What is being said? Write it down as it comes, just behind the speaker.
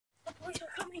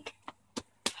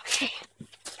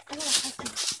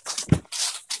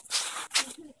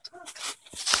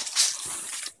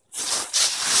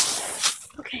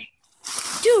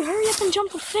didn't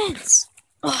jump the fence.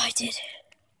 Oh, I did.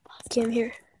 Okay, I'm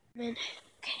here. Man.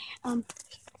 Okay,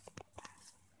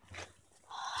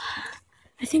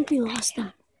 I think we lost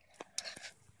them.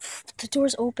 The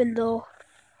door's open though.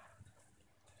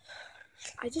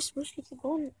 I just wish we could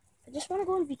go on. I just want to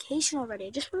go on vacation already. I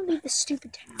just want to leave this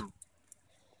stupid town.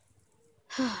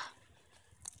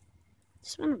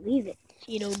 Just want to leave it.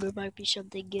 You know, there might be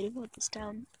something good about this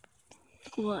town.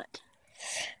 What?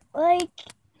 Like,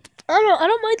 I don't know. I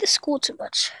don't mind the school too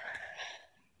much.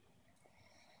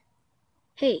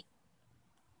 Hey,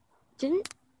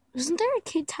 wasn't there a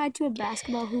kid tied to a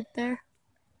basketball hoop there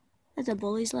that the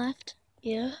bullies left?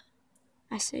 Yeah?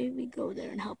 I say we go there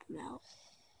and help him out.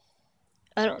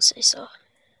 I don't say so.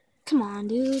 Come on,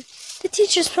 dude. The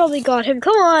teachers probably got him.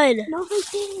 Come on. No, they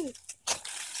didn't.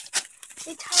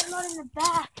 They tied him out in the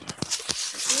back.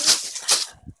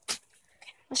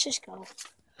 Let's just go.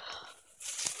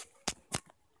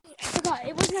 I forgot.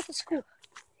 It wasn't at the school.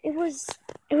 It was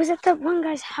at that one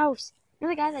guy's house. You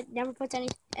know the guy that never puts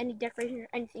any decoration or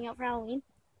anything out for Halloween?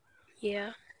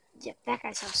 Yeah. Yeah, that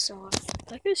guy's house. So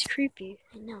That guy's creepy.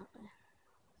 I know.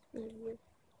 Really weird.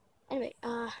 Anyway,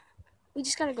 we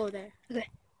just gotta go there. Okay.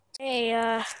 Hey,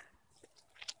 are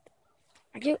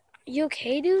you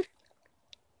okay, dude?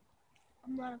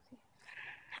 I'm not okay.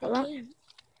 How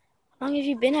long have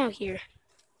you been out here?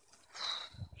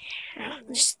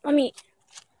 Just let me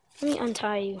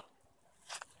untie you.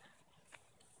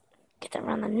 Get that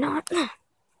around the knot.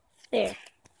 There.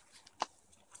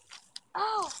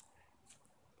 Oh!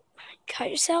 Cut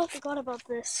yourself? I forgot about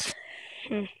this.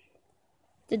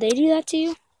 Did they do that to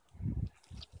you?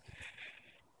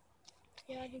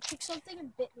 Yeah, they took something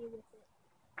and bit me with it.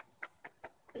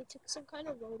 They took some kind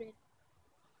of rodent.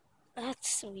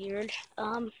 That's weird.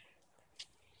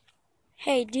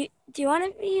 Hey, do you want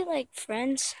to be like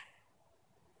friends?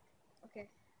 Okay.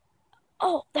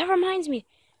 Oh, that reminds me.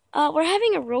 We're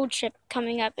having a road trip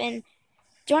coming up, and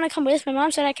do you want to come with? My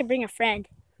mom said I could bring a friend.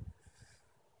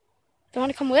 Do you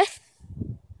want to come with?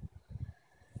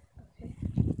 Okay.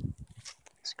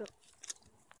 Let's go.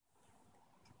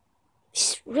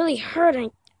 It's really hurt.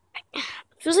 It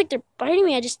feels like they're biting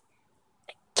me. I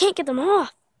can't get them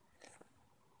off.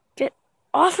 Get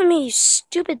off of me, you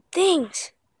stupid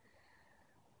things.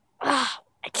 I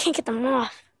can't get them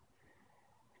off.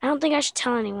 I don't think I should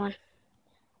tell anyone.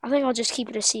 I think I'll just keep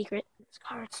it a secret. This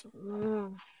hurts.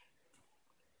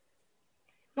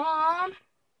 Mom?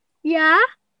 Yeah?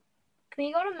 Can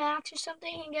we go to Max or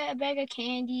something and get a bag of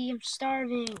candy? I'm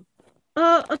starving.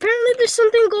 Apparently there's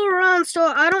something going around, so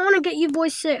I don't want to get you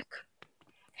boys sick.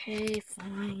 Okay,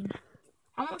 fine.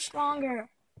 How much longer?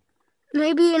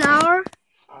 Maybe an hour?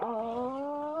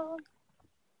 Oh.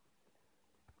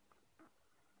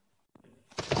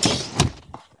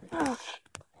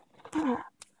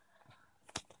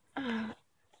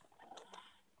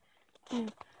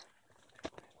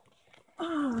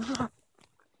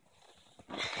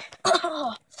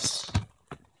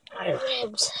 My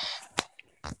ribs.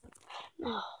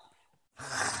 No.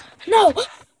 No!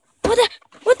 What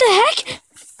the heck?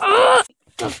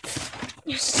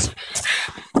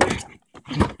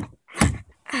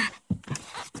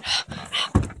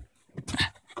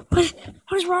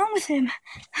 What is wrong with him?